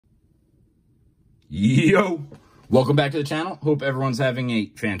Yo! Welcome back to the channel. Hope everyone's having a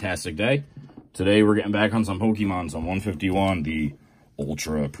fantastic day. Today we're getting back on some Pokemon, some 151, the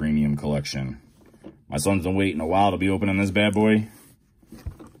Ultra Premium Collection. My son's been waiting a while to be opening this bad boy.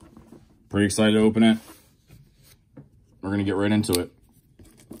 Pretty excited to open it. We're going to get right into it.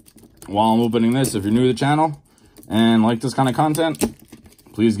 While I'm opening this, if you're new to the channel and like this kind of content,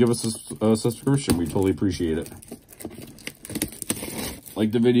 please give us a subscription. We totally appreciate it.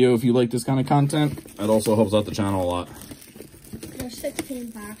 Like the video if you like this kind of content. That also helps out the channel a lot. There's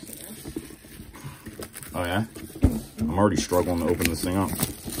 16 packs in this. Oh, yeah? I'm already struggling to open this thing up.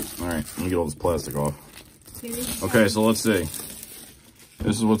 Alright, let me get all this plastic off. Okay, so let's see.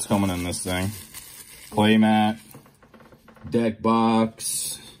 This is what's coming in this thing. Playmat. Deck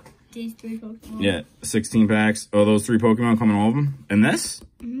box. These 3 Pokemon. Yeah, 16 packs. Oh, those 3 Pokemon come in all of them? And this?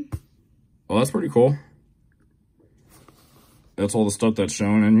 Mm-hmm. Well, that's pretty cool. That's all the stuff that's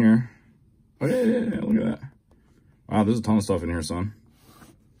shown in here. Oh, yeah, look at that. Wow, there's a ton of stuff in here, son.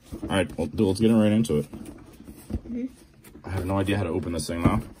 All right, well, let's get right into it. Mm-hmm. I have no idea how to open this thing,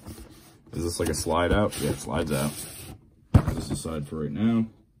 though. Is this like a slide out? Yeah, it slides out. Put this aside for right now.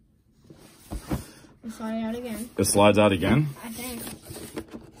 It's sliding out again. It slides out again? I think.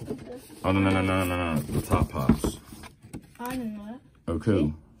 Oh, no. The top pops. I don't know that. Oh,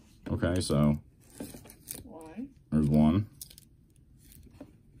 cool. Okay, so. 1. There's 1.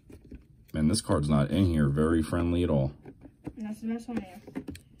 Man, this card's not in here very friendly at all. And that's the best one here.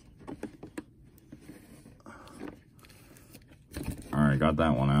 Alright, got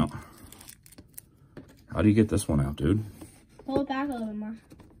that one out. How do you get this one out, dude? Pull it back a little bit more.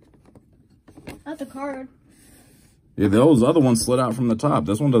 That's a card. Yeah, those other ones slid out from the top.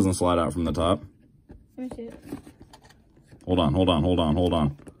 This one doesn't slide out from the top. Let me see it. Hold on.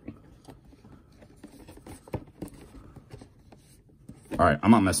 Alright,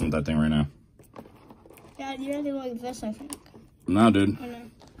 I'm not messing with that thing right now. Yeah, you have to go like this, I think. No, dude. I know.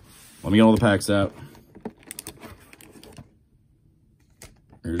 Let me get all the packs out.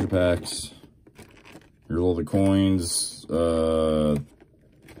 Here's your packs. Here's all the coins,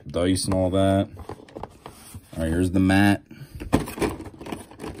 dice and all that. All right, here's the mat.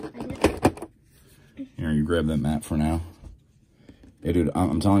 Here, you grab that mat for now. Hey, dude,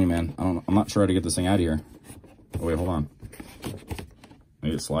 I'm telling you, man, I'm not sure how to get this thing out of here. Oh, wait, hold on.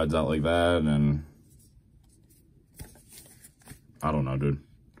 Maybe it slides out like that, and I don't know, dude.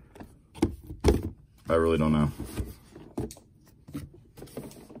 I really don't know.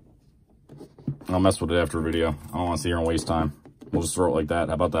 I'll mess with it after a video. I don't want to sit here and waste time. We'll just throw it like that.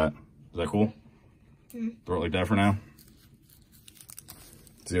 How about that? Is that cool? Mm-hmm. Throw it like that for now.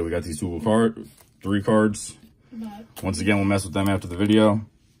 So yeah, we got these 3 cards. Once again, we'll mess with them after the video.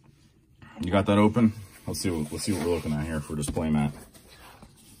 You got that open? Let's see what we're looking at here for display mat.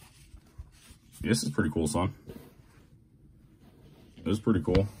 This is pretty cool, son. This is pretty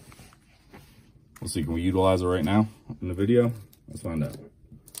cool. Let's see, can we utilize it right now in the video? Let's find out.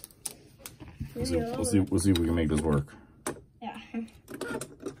 We'll see if we can make this work. Yeah. Maybe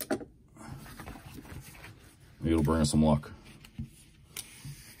it'll bring us some luck.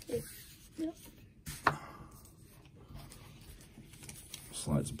 Yep.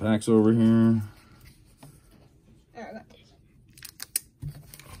 Slide some packs over here. I got this.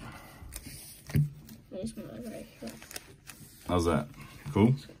 How's that?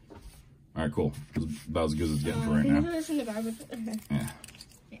 Cool? All right, cool. It's about as good as it's getting for right now. Put this in the garbage. Yeah.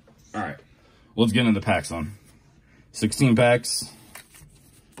 All right. Let's get into the packs, son. 16 packs.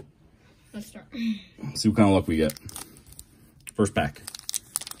 Let's start. See what kind of luck we get. First pack.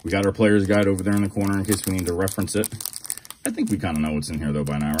 We got our player's guide over there in the corner in case we need to reference it. I think we kind of know what's in here, though,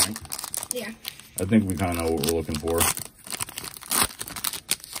 by now, right? Yeah. I think we kind of know what we're looking for.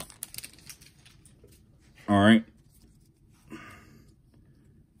 All right.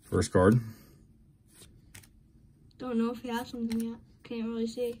 First card. Don't know if he has something yet. Can't really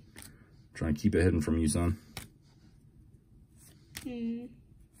see. Trying to keep it hidden from you, son. A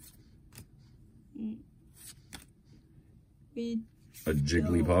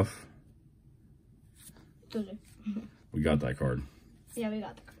Jigglypuff. We got that card. Yeah, we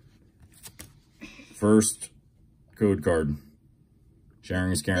got the card. First code card.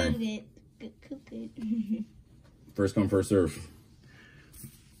 Sharing is caring. First come, first serve.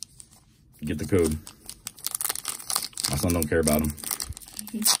 Get the code. My son don't care about him.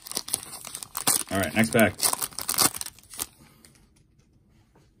 All right, next pack.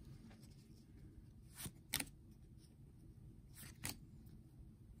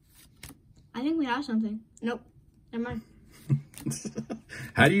 I think we have something. Nope. Never mind.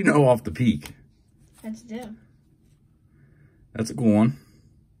 How do you know off the peak? That's do. That's a cool one.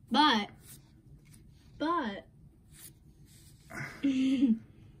 But but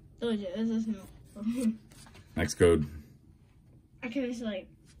told you, this is no. Next code. I can just like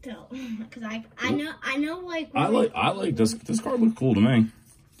tell because I know like I like this. This card looks cool to me.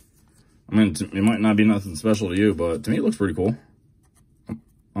 I mean, it might not be nothing special to you, but to me it looks pretty cool.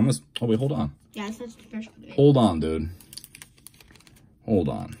 Oh wait, hold on. Yeah, it's not special to me. Hold on, dude. Hold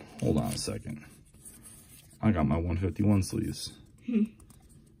on a second. I got my 151 sleeves. Can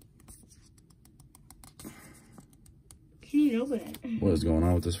you open it? What is going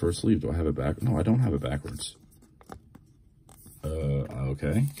on with this first sleeve? Do I have it back? No, I don't have it backwards.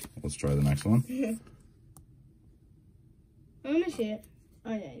 Okay. Let's try the next one. Let me see it.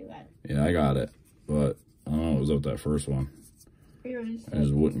 Oh yeah, you got it. Yeah, I got it. But I don't know what was up with that first one. I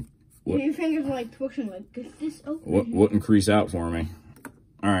just wouldn't. Your fingers are like twitching like, is this open? Wouldn't crease out for me.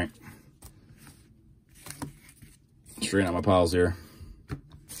 All right. Straighten out my piles here.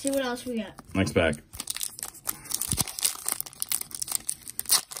 See what else we got. Next pack.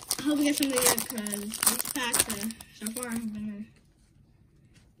 I hope we get something good because this pack so far have been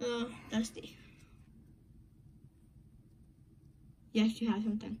dusty. Yes, you have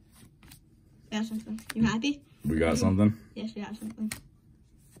something. You have something. You happy? We got something? Yes, you have something.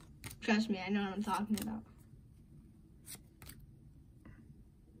 Trust me, I know what I'm talking about.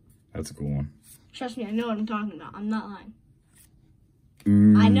 That's a cool one. Trust me, I know what I'm talking about. I'm not lying.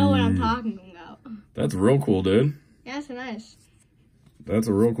 I know what I'm talking about. That's real cool, dude. Yeah, it's nice. That's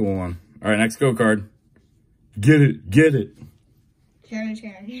a real cool one. All right, next go card. Get it. Get it. Sharon.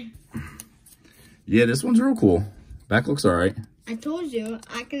 Yeah, this one's real cool. Back looks all right. I told you,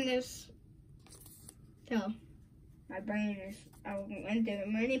 I can just tell. My brain is, I went through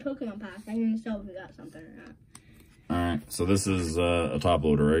many Pokemon packs. I can just tell if we got something or not. All right, so this is a top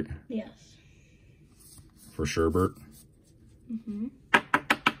loader, right? Yes. For Sherbert. Mm-hmm.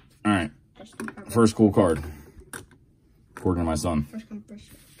 All right, first cool card. According to my son. First come, first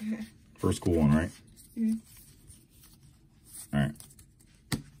serve. First cool one, right? Mm-hmm. All right.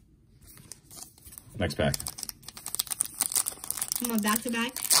 Next pack. Come on, back to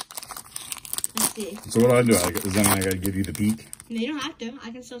back. Let's see. So what do I do? Is that I gotta give you the peek? No, you don't have to.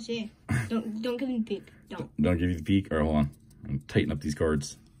 I can still see. Don't give me the peek. Don't give you the peek? All right, hold on. I'm tighten up these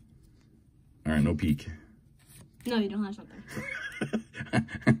cards. All right, no peek. No, you don't have something.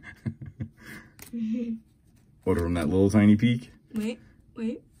 What, from that little tiny peek? Wait.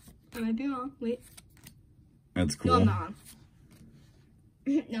 I might be wrong. Wait. That's cool. No, I'm not wrong.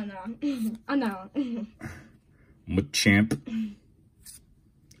 No, I'm not wrong. I'm not wrong. Machamp.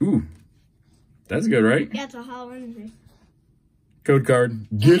 Ooh. That's good, right? Yeah, it's a hollow energy. Code card.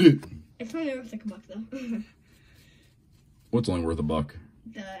 Get it. It's only worth like $1 though. What's only worth $1?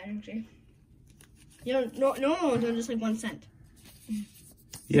 The energy. You know, normal ones are just like 1 cent.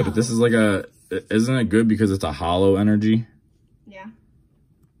 Yeah, but this is like a... Isn't it good because it's a hollow energy? Yeah.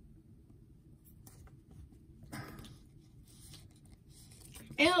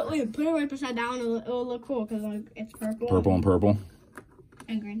 Wait, put it right beside down. It'll look cool because like it's purple. Purple and purple.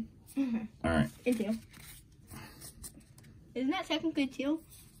 And green. All right. And teal. Isn't that technically teal?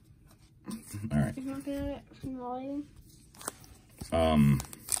 All right. If you're looking at it from the lighting. I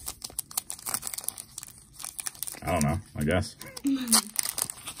don't know. I guess. I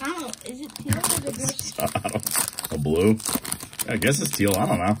don't know. Is it teal or is it A blue? I guess it's teal. I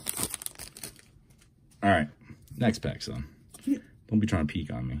don't know. All right. Next pack, son. Don't be trying to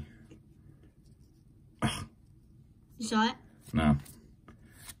peek on me. You saw it? No.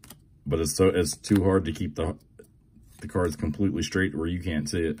 But it's too hard to keep the cards completely straight where you can't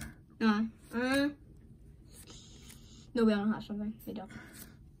see it. No, we don't have something. We don't.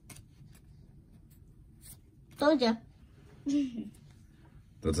 Told ya.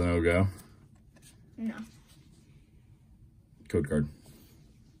 That's a no-go? No. Code card.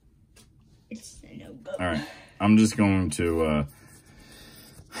 It's a no-go. All right. I'm just going to...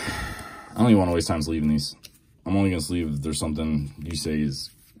 I don't even want to waste time sleeving these. I'm only going to sleeve if there's something you say is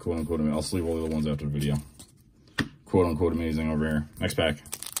quote-unquote amazing. I'll sleeve all the other ones after the video. Quote-unquote amazing over here. Next pack.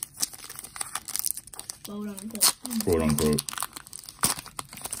 Quote-unquote. Quote-unquote.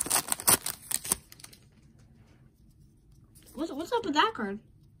 What's up with that card?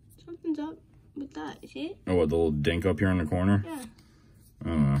 Something's up with that. You see it? Oh, what, the little dink up here in the corner? Yeah. I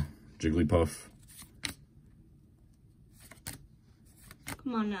don't know. Jigglypuff.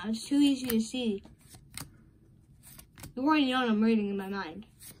 Come on now. It's too easy to see. You already know what I'm reading in my mind.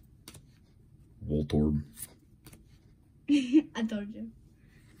 Voltorb. I told you.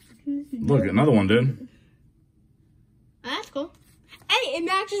 Look, another one, dude. Oh, that's cool. Hey, it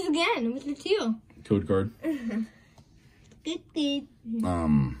matches again with the teal. Code card. Good.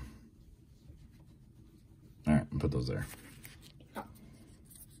 Put those there. Oh.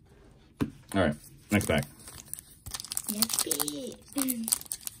 All right, next pack. Yes, please.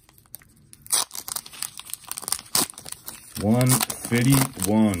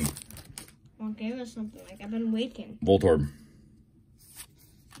 151. Well, give us something. Like, I've been waiting. Voltorb.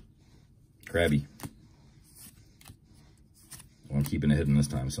 Krabby. Well, I'm keeping it hidden this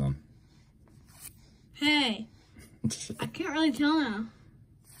time, son. Hey. I can't really tell now.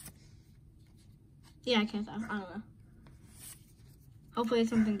 Yeah, I can't tell. I don't know. Hopefully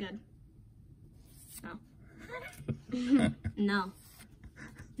it's something good. No. No.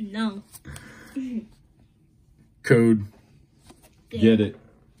 No. Code. Get it.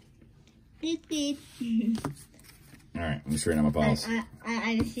 Beep, beep. All right, let me straighten out my piles.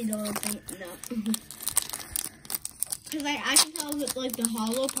 I just see the little thing. No. Because like, I can tell that, like, the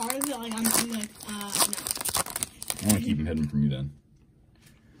hollow part of it, like, I'm like, no. I want to keep them hidden from you then.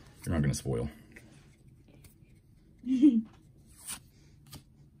 You're not going to spoil.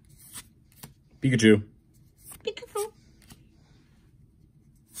 Pikachu. Pikachu.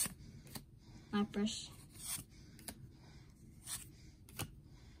 Lapras.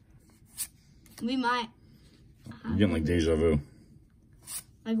 We might. I'm getting like deja vu.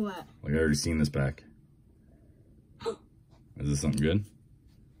 Like what? Like I already seen this pack. Is this something good?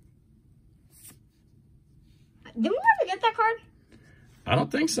 Did we ever get that card? I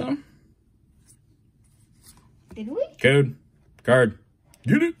don't think so. Did we? Code. Card.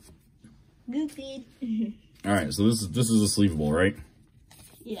 Get it. Goofy. All right, so this is a sleevable, right?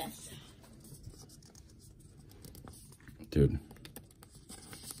 Yes. Dude.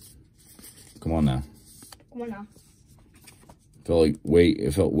 Come on now. Come on now.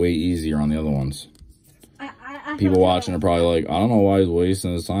 It felt way easier on the other ones. I People watching are probably like, I don't know why he's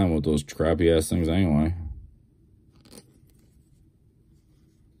wasting his time with those crappy ass things anyway.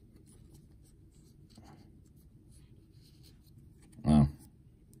 Wow.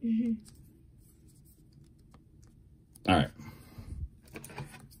 All right.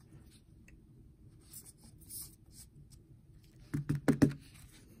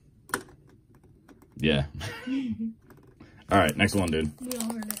 Yeah. All right, next one, dude. We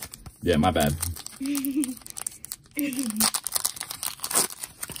all heard it. Yeah, my bad.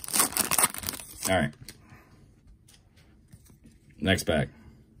 All right. Next pack.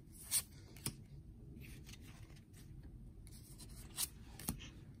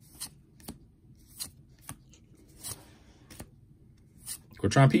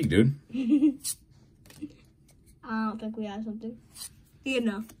 Quit trying to peek, dude. I don't think we have something. You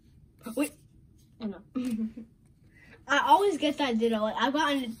know. Wait. I know. I always get that ditto. Like, I've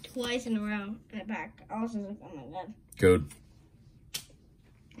gotten it twice in a row in a pack. I was just like, oh my god. Code.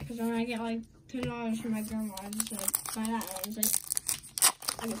 Because when I get like $10 from my grandma, I just like buy that, and I was like,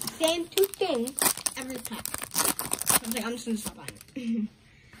 I get the same two things every time. I was like, I'm just gonna stop buying it.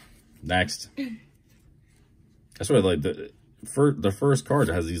 Next. That's why like the first card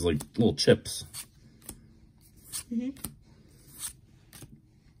has these like little chips.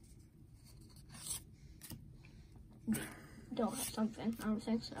 Don't have something. I don't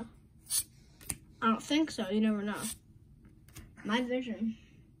think so. I don't think so. You never know. My vision.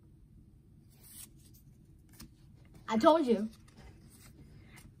 I told you.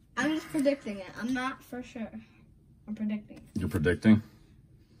 I'm just predicting it. I'm not for sure. I'm predicting. You're predicting?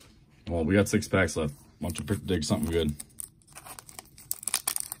 Well, we got 6 packs left. Why don't you predict something good?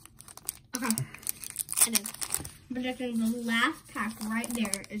 Okay. I did. I'm predicting the last pack right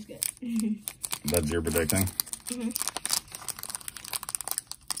there is good. That's your predicting?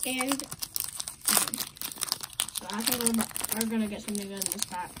 And so I think we're gonna get something good in this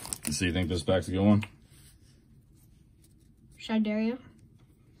pack. So you think this pack's a good one? Should I dare you?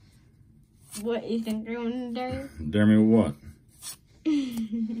 What you think you're gonna dare you? Dare me with what?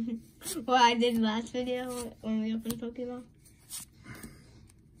 What I did last video when we opened Pokemon.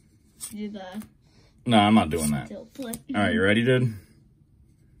 Do the No, I'm not doing that. still play. All right, you ready, dude?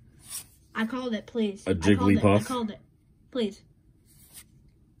 I called it, please. A Jigglypuff? I called it. Please.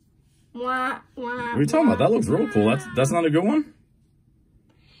 What What are you talking about? That looks real cool. That's not a good one?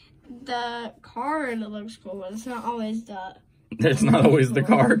 The card looks cool, but it's not always the... It's not always the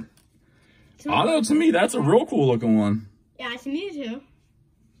card. I know, to me, that's a real cool looking one. Yeah, to me too.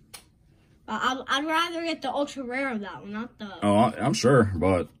 I'd rather get the ultra rare of that one, not the... Oh, I'm sure,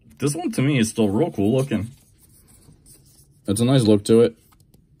 but this one to me is still real cool looking. It's a nice look to it.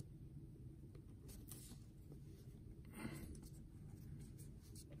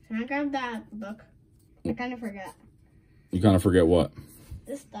 Can I grab that book? I kind of forget. You kind of forget what?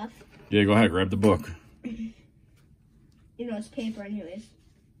 This stuff. Yeah, go ahead, grab the book. You know, it's paper anyways.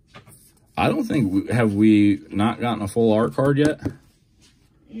 I don't think have we not gotten a full art card yet?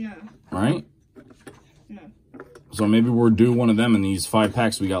 No. Right? No. So maybe we're due one of them in these 5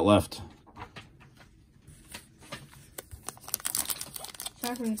 packs we got left.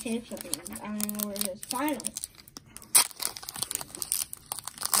 Sorry for the tape slipping. I don't even know where it is. Finally.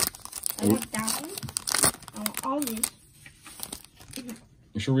 I want that one. I want all these.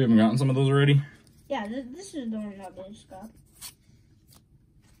 You sure we haven't gotten some of those already? Yeah, this is the one that we just got.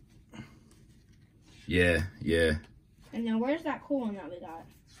 Yeah, yeah. And then where's that cool one that we got?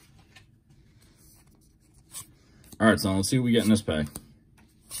 All right, so let's see what we get in this pack.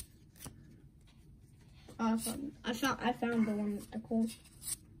 Awesome. I found the one with the cool.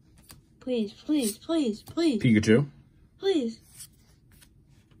 Please, please, please, please. Pikachu. Please.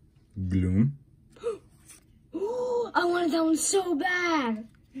 Gloom. Ooh, I wanted that one so bad.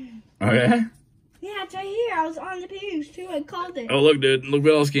 Oh, yeah? Yeah, it's right here. I was on the page too. I called it. Oh, look, dude. Look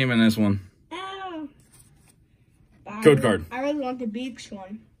what else came in this one. Oh. Code card. I really want the Beaks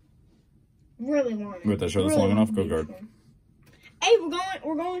one. Really want it. Wait, that show this long enough? Code card. One. Hey,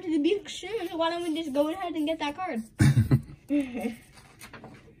 we're going to the Beaks soon. So why don't we just go ahead and get that card?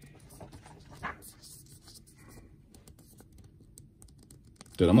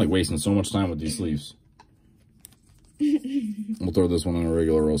 Dude, I'm like wasting so much time with these sleeves. We'll throw this one in a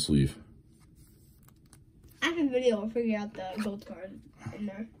regular roll sleeve. After the video, I'll figure out the gold card in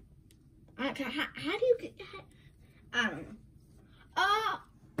there. How do you get? I don't know.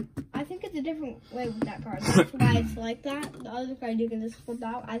 I think it's a different way with that card. That's why it's like that. The other card you can just flip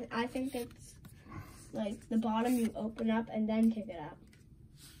out. I think it's like the bottom you open up and then take it out.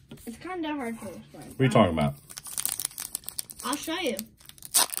 It's kind of hard to explain. What are you talking about? I'll show you.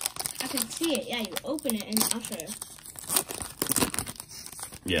 I can see it. Yeah, you open it and I'll show you.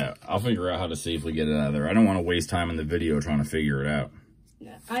 Yeah, I'll figure out how to safely get it out of there. I don't want to waste time in the video trying to figure it out.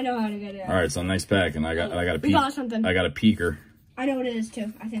 Yeah, I know how to get it out. All right, so next pack, and I got a peek. We got something. I got a peeker. I know what it is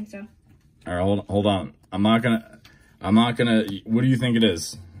too. I think so. All right, hold on. I'm not gonna. What do you think it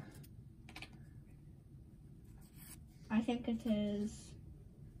is? I think it is.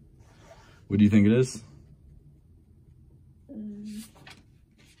 What do you think it is?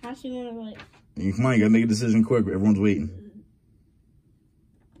 How do you want to like? Come on, you gotta make a decision quick. Everyone's waiting.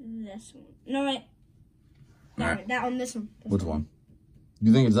 This one. No, wait. That one, this one. Which one?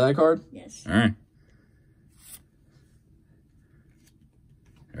 You think it's that card? Yes. All right.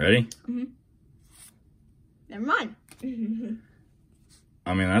 Ready? Mm-hmm. Never mind.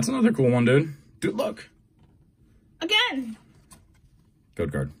 I mean, that's another cool one, dude. Dude, look. Again.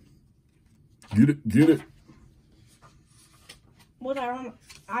 Code card. Get it, get it.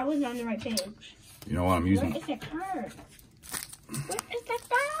 I was on the right page. You know what I'm using? Where is the card? What is that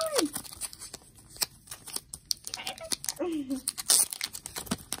phone?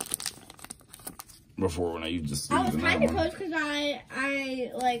 Before when I used this. I was kind of close because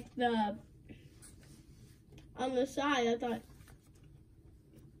I like the on the side. I thought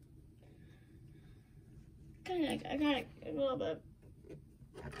I got it a little bit.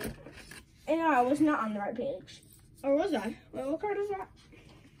 And no, I was not on the right page. Or was I? Wait, what card is that?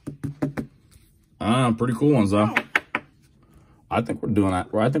 Pretty cool ones though. Oh. I think we're doing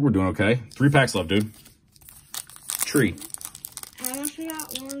that. I think we're doing okay. 3 packs left, dude. Tree. How much we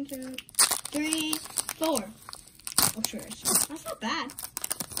got? 1, 2, 3, 4. Oh, sure. That's not bad.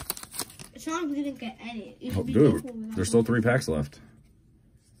 It's not like we didn't get any. Oh, dude, there's still 3 packs left.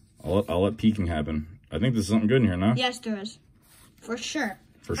 I'll let peeking happen. I think there's something good in here now. Yes, there is. For sure.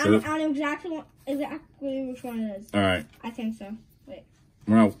 For sure. I know exactly which one it is. All right. I think so. Wait.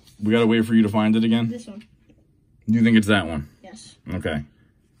 Well, we gotta wait for you to find it again. This one. You think it's that one? Yes. Okay.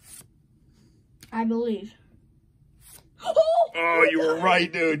 I believe. Oh, you were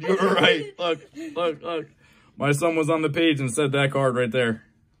right, dude. You were right. Look, look, look. My son was on the page and said that card right there.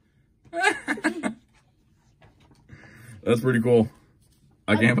 That's pretty cool.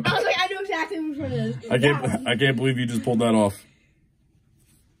 I was like, I know exactly which one it is. I can't believe you just pulled that off.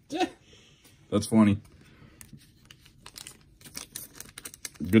 That's funny.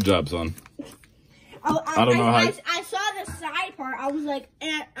 Good job, son. I don't know how. I saw the side part. I was like,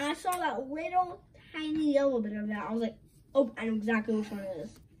 and I saw that little tiny yellow bit of that. I was like, oh, I know exactly which one it is.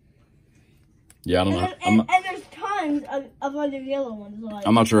 Yeah, I don't know. And there's tons of other yellow ones. Like,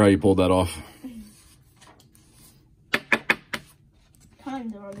 I'm not sure how you pulled that off.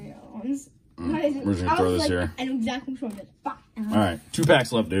 Tons of other yellow ones. We're just gonna throw this here. I know exactly which one it is. All right, 2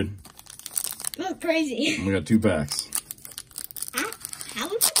 packs left, dude. That's crazy. We got 2 packs. How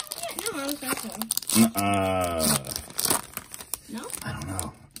would you do it? No, I don't think so. No? I don't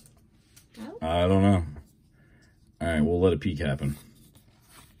know. No? I don't know. All right, we'll let a peek happen.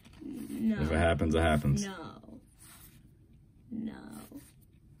 No. happens, it happens. No. No.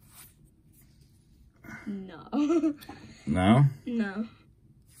 No. No? No.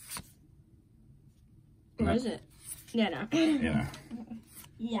 What is it? Yeah, no. Yeah.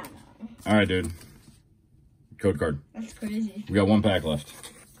 Yeah, no. All right, dude. Code card. That's crazy. We got 1 pack left.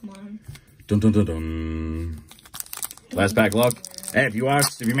 Come on. Dun, dun, dun, dun. Last pack luck. Hey, if you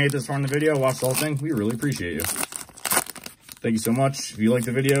made this far in the video, watch the whole thing, we really appreciate you. Thank you so much. If you like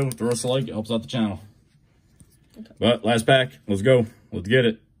the video, throw us a like. It helps out the channel. Okay. But last pack. Let's go. Let's get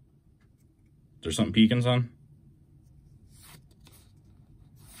it. Is there something peeking, son?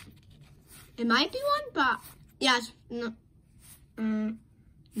 It might be one, but yes. No.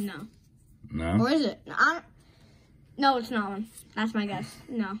 No. No? Or is it? No, it's not one. That's my guess.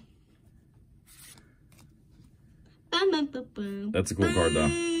 No. That's a cool card, though.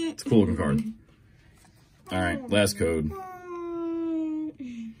 It's a cool looking card. All right, last code.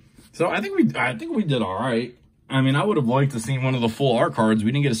 So I think we did all right. I mean, I would have liked to see one of the full art cards.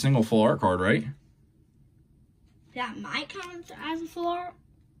 We didn't get a single full art card, right? That might count as a full art.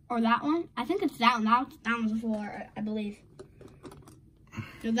 Or that one. I think it's that one. That one's a full art, I believe.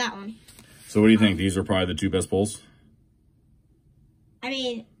 No, that one. So what do you think? These are probably the 2 best pulls? I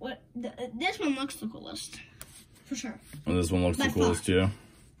mean, this one looks the coolest. For sure. Well, this one looks the coolest, too.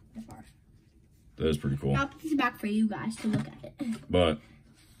 By far. That is pretty cool. I'll put this back for you guys to look at it. But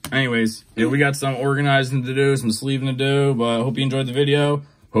anyways, yeah, we got some organizing to do, some sleeving to do, but I hope you enjoyed the video.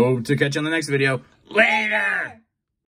 Hope to catch you on the next video. Later!